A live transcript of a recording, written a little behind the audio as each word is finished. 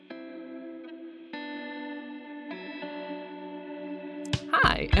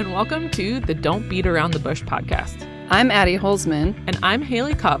Hi, and welcome to the Don't Beat Around the Bush podcast. I'm Addie Holzman. And I'm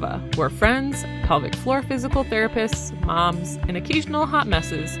Haley Kava. We're friends, pelvic floor physical therapists, moms, and occasional hot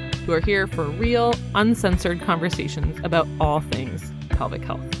messes who are here for real, uncensored conversations about all things pelvic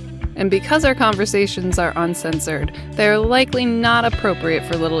health. And because our conversations are uncensored, they're likely not appropriate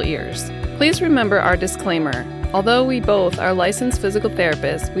for little ears. Please remember our disclaimer. Although we both are licensed physical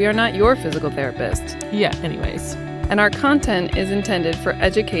therapists, we are not your physical therapist. Yeah, anyways. And our content is intended for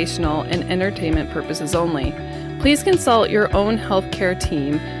educational and entertainment purposes only. Please consult your own healthcare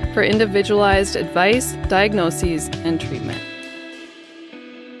team for individualized advice, diagnoses, and treatment.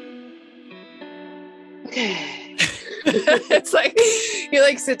 Okay. It's like, you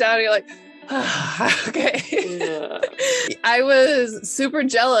like sit down and you're like, oh, okay. Yeah. I was super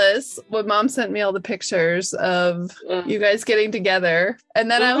jealous when Mom sent me all the pictures of you guys getting together.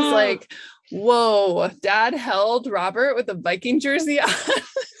 And then I was like, whoa, Dad held Robert with a Viking jersey on.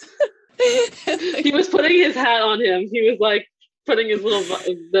 He was putting his hat on him. He was like putting his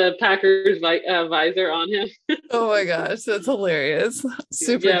the Packers visor on him. Oh my gosh, that's hilarious.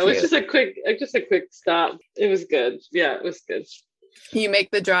 Super yeah, it was cute. just a quick stop. It was good. Yeah, it was good. You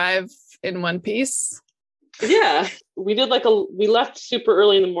make the drive in one piece? Yeah, we left super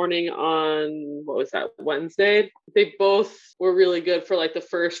early in the morning on, what was that, Wednesday? They both were really good for like the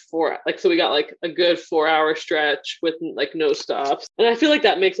first four, so we got like a good 4-hour stretch with like no stops. And I feel like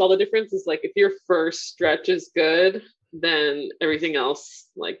that makes all the difference. Is like, if your first stretch is good, then everything else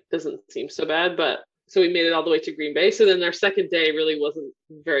like doesn't seem so bad. But so we made it all the way to Green Bay. So then our second day really wasn't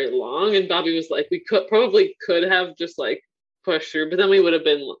very long. And Bobby was like, we could have just like push through, but then we would have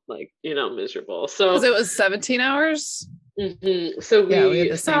been like, miserable. So because it was 17 hours. Mm-hmm. So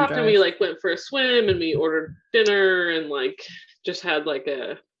we stopped and we like went for a swim and we ordered dinner and like just had like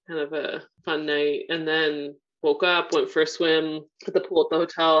a kind of a fun night, and then woke up, went for a swim at the pool at the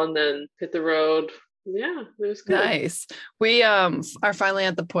hotel, and then hit the road. Yeah, it was good. Nice. We are finally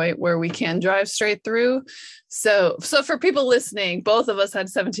at the point where we can drive straight through. So for people listening, both of us had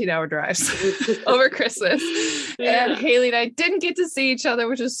 17-hour drives over Christmas. Yeah. And Haley and I didn't get to see each other,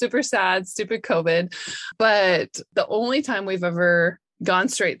 which is super sad, stupid COVID. But the only time we've ever gone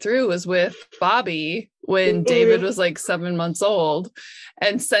straight through was with Bobby when David was like 7 months old.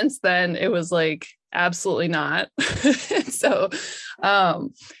 And since then it was like, absolutely not. So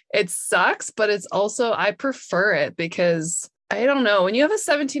it sucks, but it's also, I prefer it because I don't know, when you have a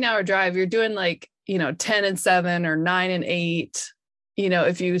 17-hour drive, you're doing like, 10 and 7 or 9 and 8,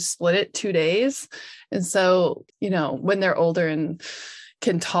 if you split it 2 days. And so, when they're older and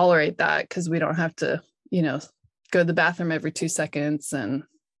can tolerate that, because we don't have to, go to the bathroom every 2 seconds and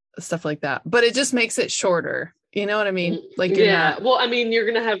stuff like that. But it just makes it shorter. You know what I mean? Like, well, I mean, you're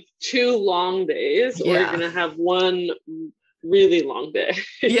going to have 2 long days, or you're going to have 1 really long day.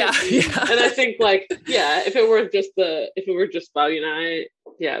 Yeah. And I think if it were just Bobby and I,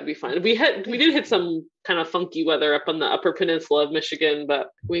 it'd be fine. We did hit some kind of funky weather up on the upper peninsula of Michigan, but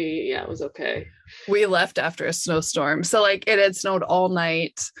it was okay. We left after a snowstorm. So like it had snowed all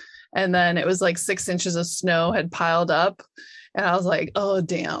night, and then it was like 6 inches of snow had piled up. And I was like, oh,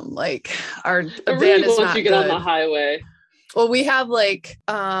 damn, like our van is not you get good. On the highway. Well, we have like,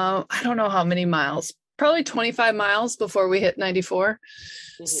 I don't know how many miles, probably 25 miles before we hit 94.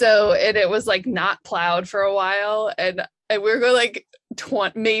 Mm-hmm. So it was like not plowed for a while. And we were going like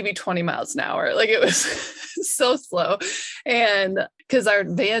maybe 20 miles an hour. Like it was so slow. And because our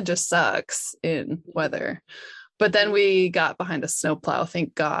van just sucks in weather. But then we got behind a snowplow,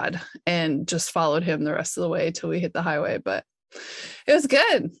 thank God, and just followed him the rest of the way till we hit the highway. But it was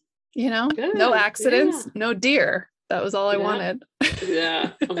good, Good. No accidents, no deer. That was all I wanted.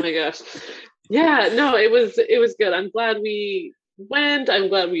 Yeah. Oh my gosh. Yeah, no, it was good. I'm glad we went. I'm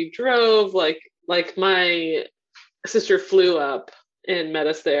glad we drove. Like my sister flew up and met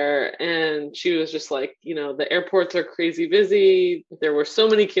us there, and she was just like, the airports are crazy busy. There were so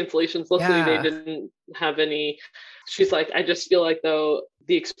many cancellations. Luckily, they didn't have any. She's like, I just feel like though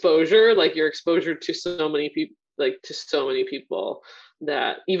the exposure, like your exposure to so many people,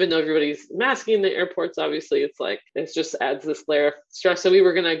 that even though everybody's masking in the airports, obviously it just adds this layer of stress. So we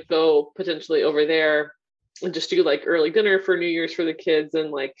were going to go potentially over there and just do like early dinner for New Year's for the kids. And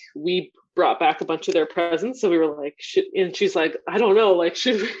like, we brought back a bunch of their presents. So we were like, and she's like, I don't know, like,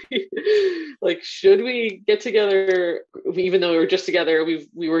 should we get together? Even though we were just together,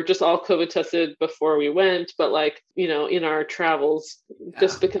 we were just all COVID tested before we went, but like, in our travels,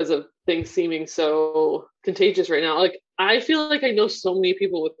 just because of things seeming so contagious right now. Like, I feel like I know so many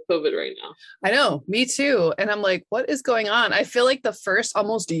people with COVID right now. I know, me too. And I'm like, what is going on? I feel like the first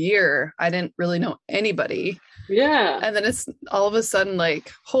almost year, I didn't really know anybody. Yeah. And then it's all of a sudden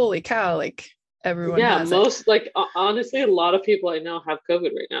like, holy cow, like everyone. Yeah. Honestly, a lot of people I know have COVID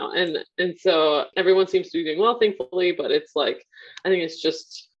right now. And so everyone seems to be doing well, thankfully, but it's like, I think it's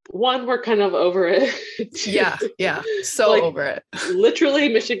just, one, we're kind of over it. Yeah. So like, over it. Literally,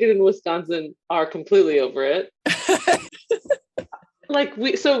 Michigan and Wisconsin are completely over it.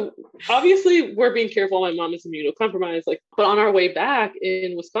 So obviously we're being careful. My mom is immunocompromised, but on our way back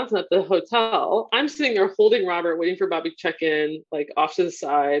in Wisconsin at the hotel, I'm sitting there holding Robert, waiting for Bobby to check in, off to the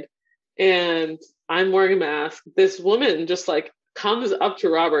side. And I'm wearing a mask. This woman just comes up to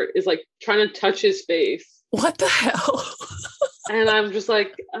Robert, is trying to touch his face. What the hell? And I'm just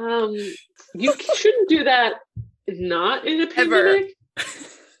like, you shouldn't do that, not in a pandemic.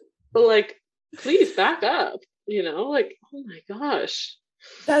 But please back up, oh my gosh.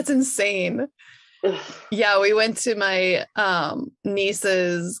 That's insane. Yeah, we went to my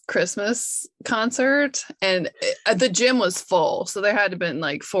niece's Christmas concert, and the gym was full, so there had to have been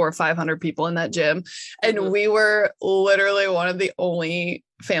 400 or 500 people in that gym, and we were literally one of the only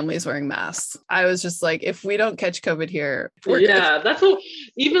families wearing masks. I was just like, if we don't catch COVID here, we're good. That's what,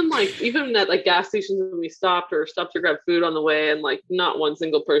 even at gas stations when we stopped to grab food on the way, and not one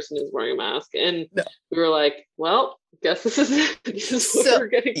single person is wearing a mask, and we were like, well, guess this is it. This is what we're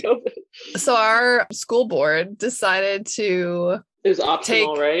getting COVID. So our school board decided to it was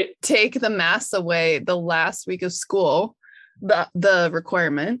optional, right? Take the masks away the last week of school, the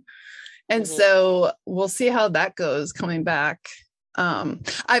requirement. And so we'll see how that goes coming back.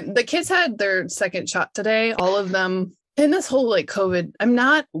 The kids had their second shot today, all of them. In this whole COVID, I'm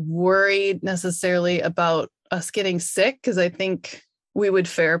not worried necessarily about us getting sick, because I think we would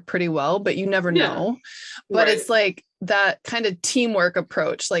fare pretty well, but you never know. But it's that kind of teamwork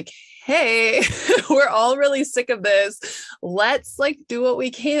approach, hey, we're all really sick of this. Let's do what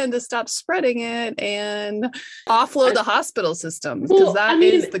we can to stop spreading it and offload the hospital systems, because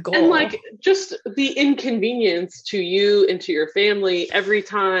is the goal. And just the inconvenience to you and to your family every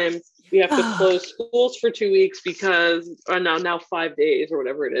time we have to close schools for 2 weeks because now 5 days or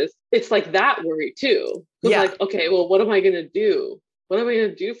whatever it is. It's that worry too. Yeah. Okay, well, what am I going to do? What am I going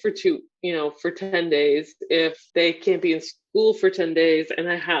to do for 10 days if they can't be in school for 10 days and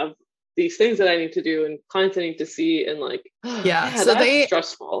I have these things that I need to do and clients I need to see, and so that's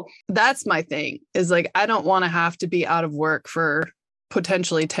stressful. That's my thing is I don't want to have to be out of work for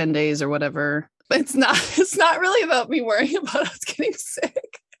potentially 10 days or whatever. But it's not really about me worrying about us getting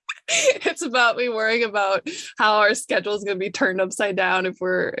sick. It's about me worrying about how our schedule is going to be turned upside down if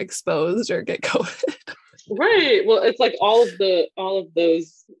we're exposed or get COVID. Right. Well, it's all of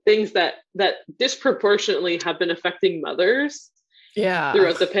those things that disproportionately have been affecting mothers. Yeah.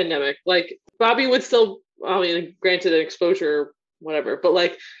 Throughout the pandemic, Bobby would still, granted an exposure, whatever,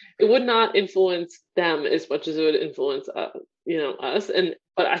 but it would not influence them as much as it would influence, us.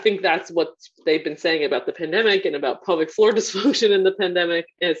 But I think that's what they've been saying about the pandemic and about pelvic floor dysfunction in the pandemic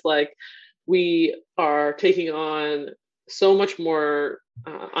is we are taking on so much more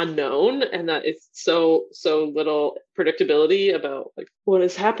unknown, and that it's so little predictability about what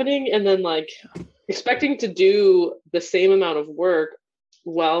is happening, and then expecting to do the same amount of work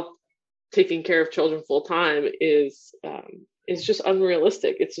while taking care of children full time is just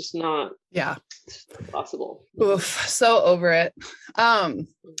unrealistic. It's just not possible. Oof, so over it. I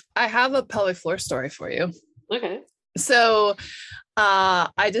have a pelvic floor story for you. Okay. So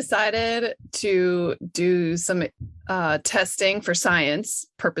I decided to do some testing for science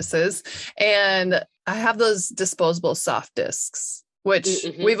purposes, and I have those disposable soft discs, which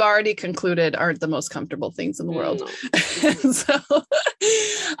we've already concluded aren't the most comfortable things in the world. No. So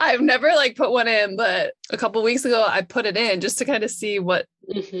I've never put one in, but a couple of weeks ago I put it in just to kind of see what,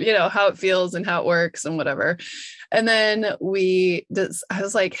 how it feels and how it works and whatever. And then I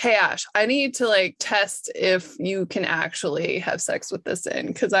was like, hey, Ash, I need to test if you can actually have sex with this in,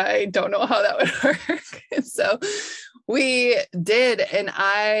 because I don't know how that would work. And so we did, and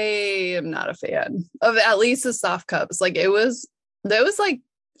I am not a fan of at least the soft cups. That was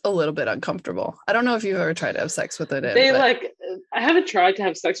a little bit uncomfortable. I don't know if you've ever tried to have sex with it in. I haven't tried to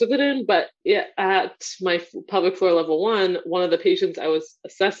have sex with it in, but at my pelvic floor level one of the patients I was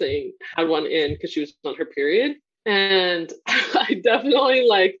assessing had one in because she was on her period. And I definitely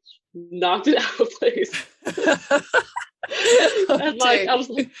knocked it out of place. And I was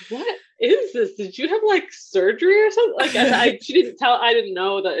like, what is this? Did you have surgery or something? She didn't tell, I didn't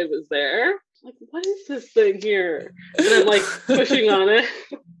know that it was there. What is this thing here? And I'm pushing on it.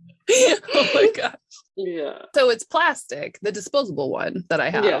 Oh my gosh. Yeah. So it's plastic, the disposable one that I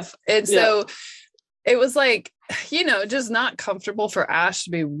have. Yeah. And so it was like, just not comfortable for Ash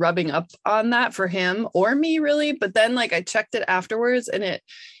to be rubbing up on that for him or me really. But then like I checked it afterwards and it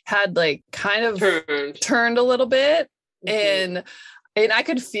had like kind of turned a little bit. And I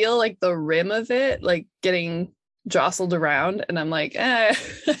could feel like the rim of it like getting jostled around. And I'm like, I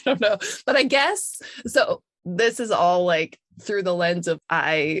don't know. But I guess so. This is all like through the lens of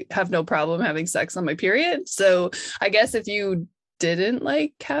I have no problem having sex on my period. So I guess if you didn't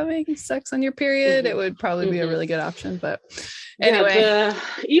like having sex on your period, it would probably be a really good option. But anyway,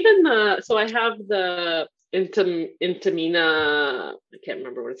 so I have the Intimina, I can't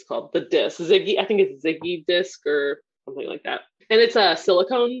remember what it's called, the disc, Ziggy, I think it's Ziggy disc or something like that. And it's a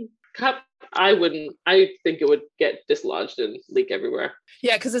silicone cup. I think it would get dislodged and leak everywhere.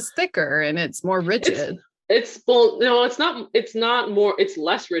 Yeah, because it's thicker and it's more rigid. It's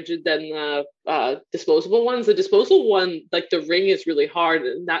less rigid than the disposable ones. The disposable one, like the ring is really hard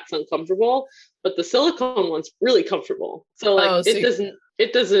and that's uncomfortable, but the silicone one's really comfortable. So like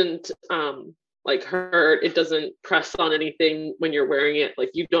it doesn't like hurt. It doesn't press on anything when you're wearing it.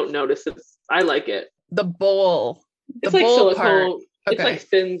 Like you don't notice it. I like it. The bowl. It's like silicone. Part. Okay. It's like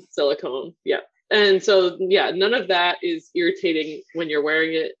thin silicone. Yeah. And so, none of that is irritating when you're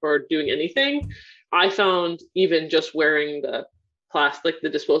wearing it or doing anything. I found even just wearing the plastic, the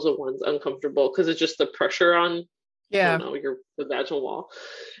disposable ones, uncomfortable because it's just the pressure on, the vaginal wall.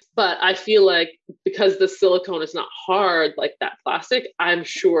 But I feel like because the silicone is not hard like that plastic, I'm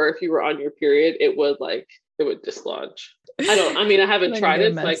sure if you were on your period, it would dislodge. I haven't tried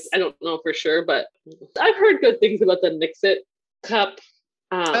it. Like, I don't know for sure, but I've heard good things about the Nixit cup.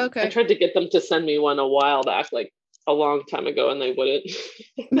 I tried to get them to send me one a while back, like a long time ago, and they wouldn't.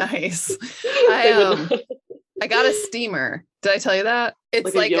 Nice. I got a steamer. Did I tell you that?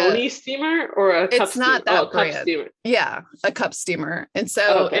 It's like a Yoni steamer or a cup it's not that brand. Cup steamer. Yeah, a cup steamer. And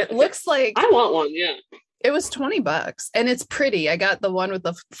so it looks like I want one, yeah. It was $20 and it's pretty. I got the one with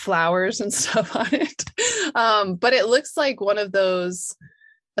the flowers and stuff on it. But it looks like one of those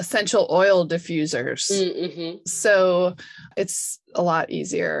essential oil diffusers. So it's a lot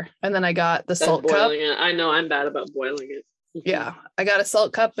easier. And then I got the salt cup. I know I'm bad about boiling it. Yeah. I got a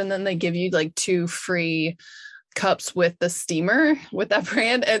salt cup and then they give you like 2 free cups with the steamer with that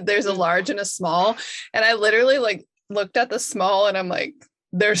brand. And there's a large and a small. And I literally like looked at the small and I'm like,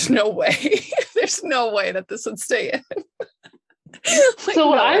 there's no way. There's no way that this would stay in. So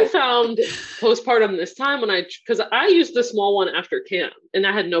what I found postpartum this time because I used the small one after camp and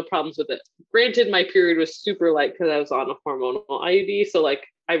I had no problems with it. Granted, my period was super light because I was on a hormonal IUD. So like,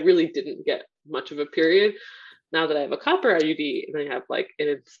 I really didn't get much of a period. Now that I have a copper IUD and I have like an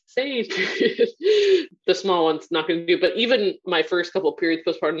insane period, the small one's not going to do. But even my first couple periods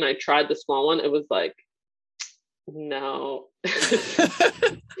postpartum, I tried the small one. It was like, no. It's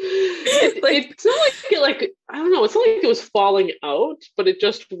not like I don't know. It's not like it was falling out, but it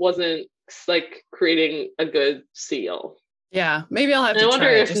just wasn't like creating a good seal. Yeah, maybe I'll have to. I wonder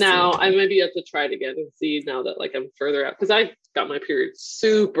if now I maybe have to try it again and see now that like I'm further out because I got my period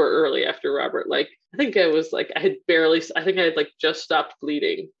super early after Robert. Like I think I had like just stopped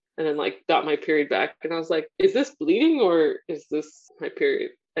bleeding and then like got my period back and I was like, is this bleeding or is this my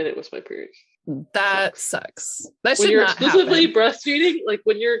period? And it was my period. That sucks. That should not happen. When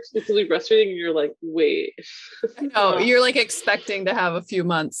you're exclusively breastfeeding, you're like, wait. No, you're like expecting to have a few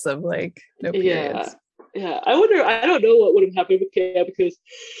months of like no periods. Yeah. I wonder. I don't know what would have happened with Kaya because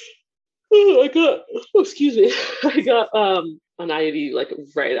I got an IUD like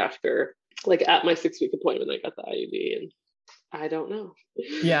right after, like at my 6-week appointment. I got the IUD, and I don't know.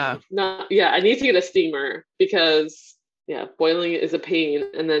 Yeah. I need to get a steamer because boiling is a pain,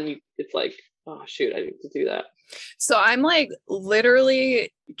 and then it's like, oh shoot, I need to do that. So I'm like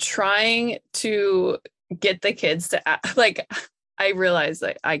literally trying to get the kids to like, I realize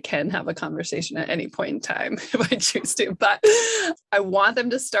that I can have a conversation at any point in time if I choose to, but I want them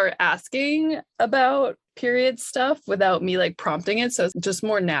to start asking about period stuff without me like prompting it. So it's just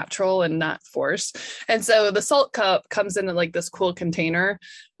more natural and not forced. And so the salt cup comes in like this cool container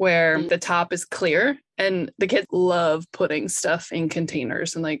where the top is clear and the kids love putting stuff in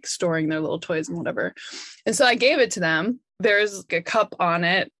containers and like storing their little toys and whatever. And so I gave it to them. There's a cup on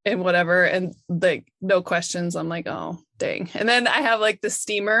it and whatever. And like, no questions. I'm like, oh, dang. And then I have like the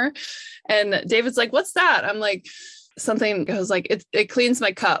steamer and David's like, what's that? I'm like, something goes like, it cleans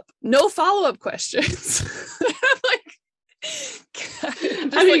my cup. No follow-up questions. I'm like,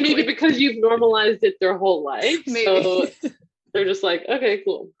 I mean, maybe because you've normalized it their whole life. Maybe. So they're just like, okay,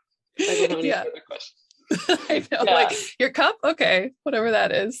 cool. I don't have any further questions. I know, Yeah. like your cup, okay, whatever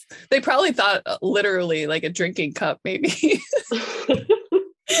that is. They probably thought literally like a drinking cup, maybe.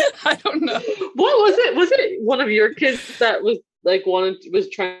 I don't know. What was it? Was it one of your kids that was like was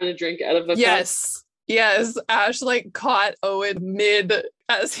trying to drink out of a cup? Yes. Ash like caught Owen mid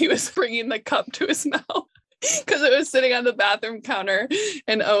as he was bringing the cup to his mouth because it was sitting on the bathroom counter,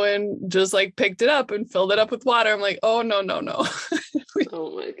 and Owen just like picked it up and filled it up with water. I'm like, oh no.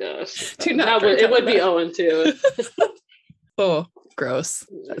 Oh my gosh. Do not It would be that. Owen too. Oh, gross.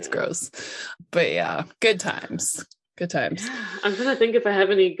 That's gross. But yeah, good times. I'm trying to think if I have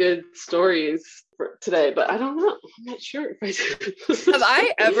any good stories for today, but I don't know. I'm not sure if I do. Have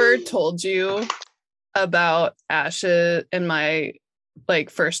I ever told you about Asha and my like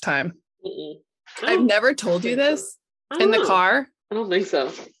first time? I've never told you this in the car. I don't think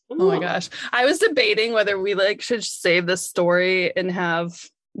so. Oh my gosh. I was debating whether we like should save this story and have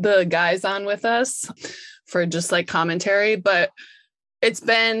the guys on with us for just like commentary, but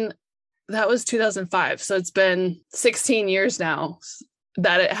that was 2005. So it's been 16 years now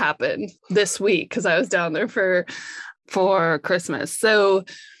that it happened this week because I was down there for Christmas. So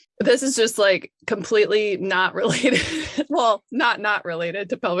this is just like completely not related. Well, not related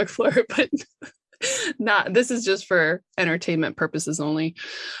to pelvic floor, but this is just for entertainment purposes only.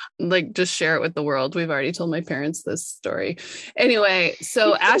 Like just share it with the world. We've already told my parents this story. Anyway,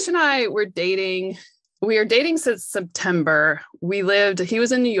 so Ash and I were dating. We were dating since September. He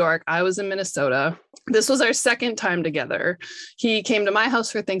was in New York. I was in Minnesota. This was our second time together. He came to my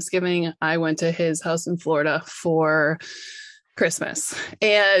house for Thanksgiving. I went to his house in Florida for Christmas.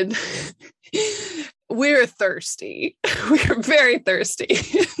 And we were thirsty. We were very thirsty.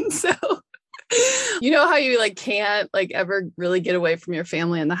 So, you know how you like can't like ever really get away from your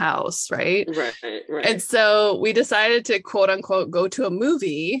family in the house, right? Right. And so we decided to quote unquote go to a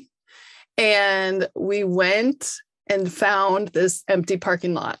movie. And we went and found this empty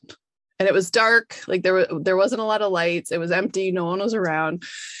parking lot, and it was dark. Like there wasn't a lot of lights. It was empty. No one was around.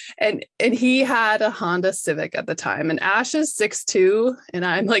 And he had a Honda Civic at the time, and Ash is 6'2" and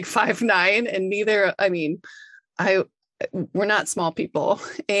I'm like 5'9", and we're not small people.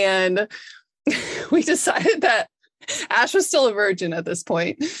 And we decided that Ash was still a virgin at this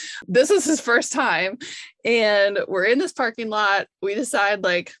point. This is his first time. And we're in this parking lot. We decide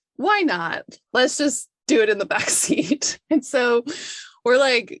like, why not? Let's just do it in the back seat. And so we're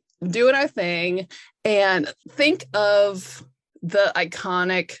like doing our thing, and think of the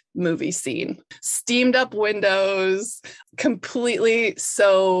iconic movie scene, steamed up windows, completely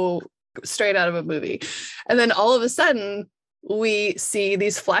so straight out of a movie. And then all of a sudden we see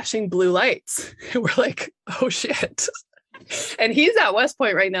these flashing blue lights and we're like, oh shit. And he's at West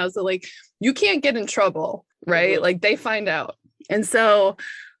Point right now. So like, you can't get in trouble, right? Mm-hmm. Like they find out. And so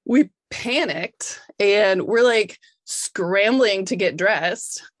we panicked and we're like scrambling to get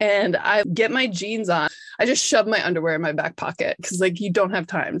dressed, and I get my jeans on. I just shove my underwear in my back pocket because like you don't have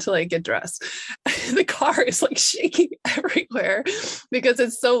time to like get dressed. The car is like shaking everywhere because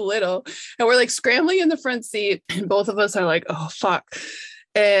it's so little, and we're like scrambling in the front seat, and both of us are like, oh fuck.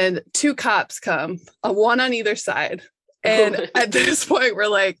 And two cops come, one on either side, and at this point we're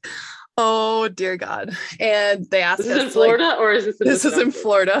like, oh dear God. And they asked us, in Florida, or is this is in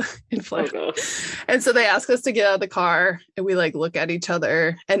Florida, Oh, and so they ask us to get out of the car, and we like look at each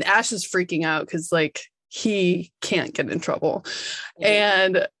other, and Ash is freaking out because like he can't get in trouble. Mm-hmm.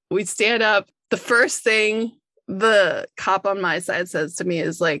 And we stand up. The first thing the cop on my side says to me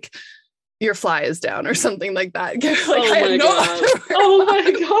is like, your fly is down or something like that. Like, oh, I had no underwear. Oh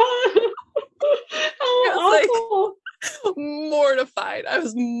my God. Oh, awful. Mortified. I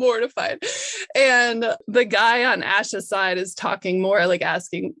was mortified. And the guy on Ash's side is talking more, like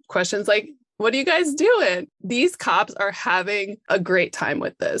asking questions like, what are you guys doing? These cops are having a great time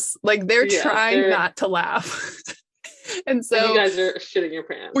with this. Like they're trying not to laugh. And so you guys are shitting your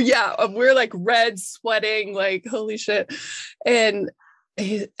pants. Yeah, we're like red, sweating, like holy shit. And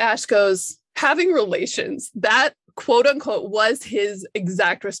Ash goes, having relations. That quote unquote was his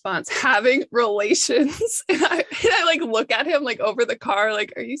exact response, having relations. And I like look at him like over the car,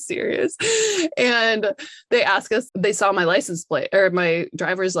 like, are you serious? And they ask us, they saw my license plate or my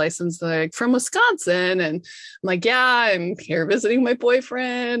driver's license, like from Wisconsin. And I'm like, yeah, I'm here visiting my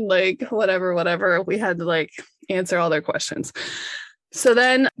boyfriend, like whatever. We had to like answer all their questions. So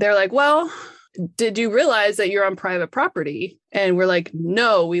then they're like, well, did you realize that you're on private property? And we're like,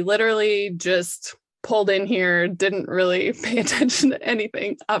 no, we literally just pulled in here, didn't really pay attention to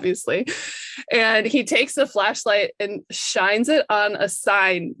anything, obviously. And he takes the flashlight and shines it on a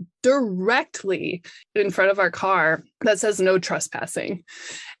sign directly in front of our car that says no trespassing.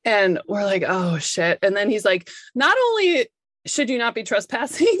 And we're like, oh shit. And then he's like, not only should you not be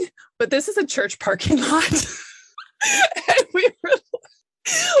trespassing, but this is a church parking lot. And we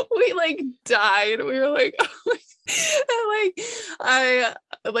like died. We were like, oh, and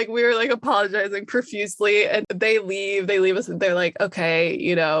we were like apologizing profusely, and they leave us, and they're like, okay,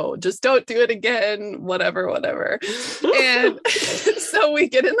 just don't do it again, whatever. And so we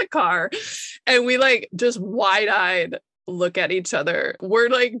get in the car and we like just wide-eyed look at each other. We're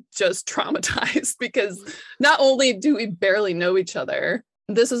like just traumatized because not only do we barely know each other,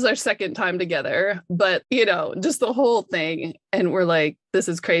 this is our second time together, but just the whole thing. And we're like, this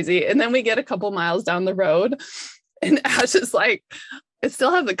is crazy. And then we get a couple miles down the road and Ash is like, I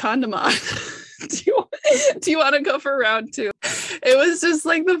still have the condom on. Do you want to go for round 2? It was just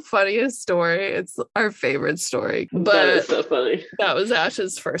like the funniest story. It's our favorite story. But that is so funny. That was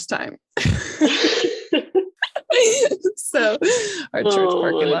Ash's first time. So our church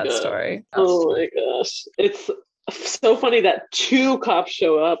parking lot story. Oh my gosh. It's so funny that 2 cops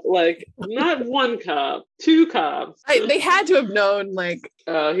show up, like not 1 cop, 2 cops. They had to have known like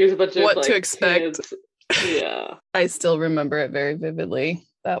here's a bunch of what to expect. Kids. Yeah. I still remember it very vividly.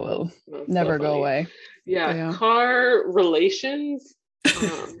 That will never go away. Yeah. Car relations.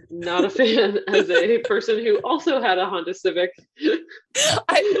 Not a fan as a person who also had a Honda Civic.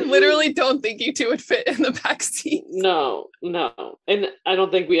 I literally don't think you two would fit in the back seat. No. And I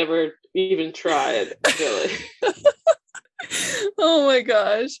don't think we ever even tried, really. Oh my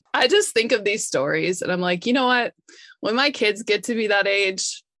gosh. I just think of these stories and I'm like, you know what? When my kids get to be that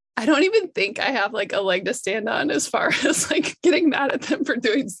age, I don't even think I have like a leg to stand on as far as like getting mad at them for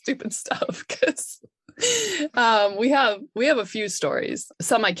doing stupid stuff. Because we have a few stories.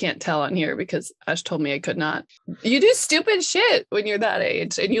 Some I can't tell on here because Ash told me I could not. You do stupid shit when you're that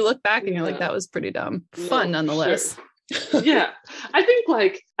age and you look back and you're like, that was pretty dumb. Fun nonetheless. Sure. Yeah. I think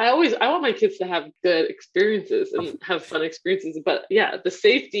like I want my kids to have good experiences and have fun experiences. But yeah, the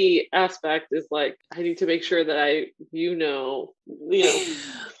safety aspect is like, I need to make sure that I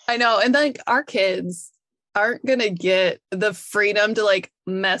I know. And then our kids aren't going to get the freedom to like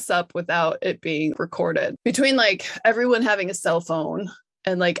mess up without it being recorded. Between like everyone having a cell phone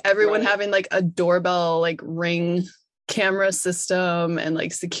and like everyone having like a doorbell, like Ring camera system and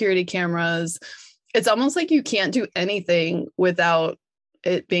like security cameras, it's almost like you can't do anything without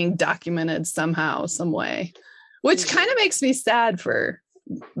it being documented somehow, some way, which kind of makes me sad for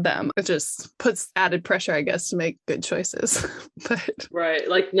them. It just puts added pressure, I guess, to make good choices. But right,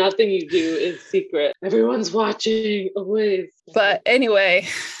 like nothing you do is secret. Everyone's watching always. But anyway,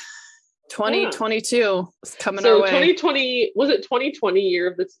 2022 is coming our way. 2020 was it 2020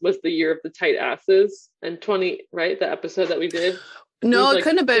 year of this was the year of the tight asses, and 20 right, the episode that we did. No, it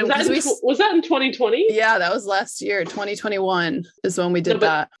couldn't have been. Was that in 2020? Yeah, that was last year. 2021 is when we did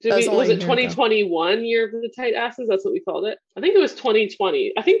that. Was it 2021 year of the tight asses? That's what we called it. I think it was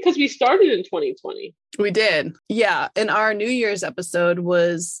 2020. I think because we started in 2020. We did. Yeah. And our New Year's episode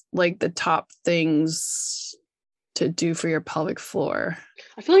was like the top things to do for your pelvic floor.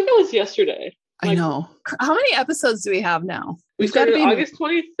 I feel like that was yesterday. I know. How many episodes do we have now? We started August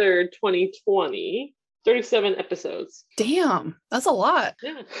 23rd, 2020. 37 episodes. Damn, that's a lot.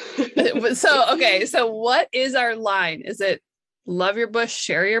 Yeah. So what is our line? Is it love your bush,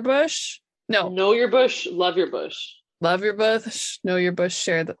 share your bush? No. Know your bush, love your bush. Love your bush, know your bush,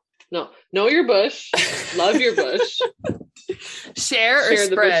 share the... No. Know your bush, love your bush. Share or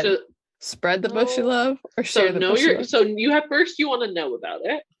spread? Spread the bush you love or share the bush you love? So you have first you want to know about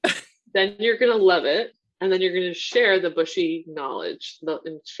it. Then you're going to love it. And then you're going to share the bushy knowledge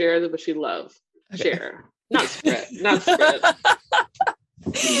and share the bushy love. Okay. Share, not spread.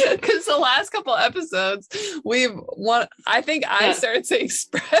 Because the last couple episodes, I think I started saying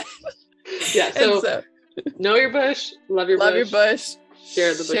spread. Yeah. So know your bush, love your bush,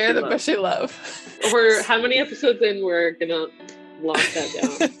 share the bushy love. We're how many episodes in? We're gonna lock that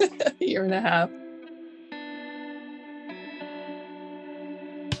down. A year and a half.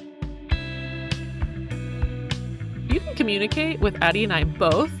 You can communicate with Addie and I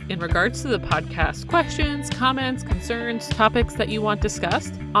both in regards to the podcast questions, comments, concerns, topics that you want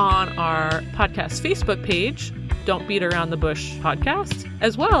discussed on our podcast Facebook page, Don't Beat Around the Bush Podcast,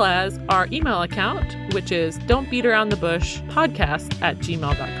 as well as our email account, which is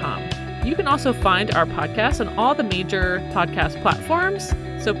don'tbeataroundthebushpodcast@gmail.com. You can also find our podcast on all the major podcast platforms,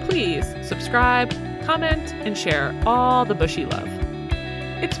 so please subscribe, comment, and share all the bushy love.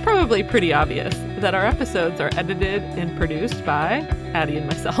 It's probably pretty obvious that our episodes are edited and produced by Addie and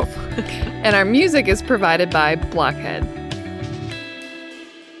myself. And our music is provided by Blockhead.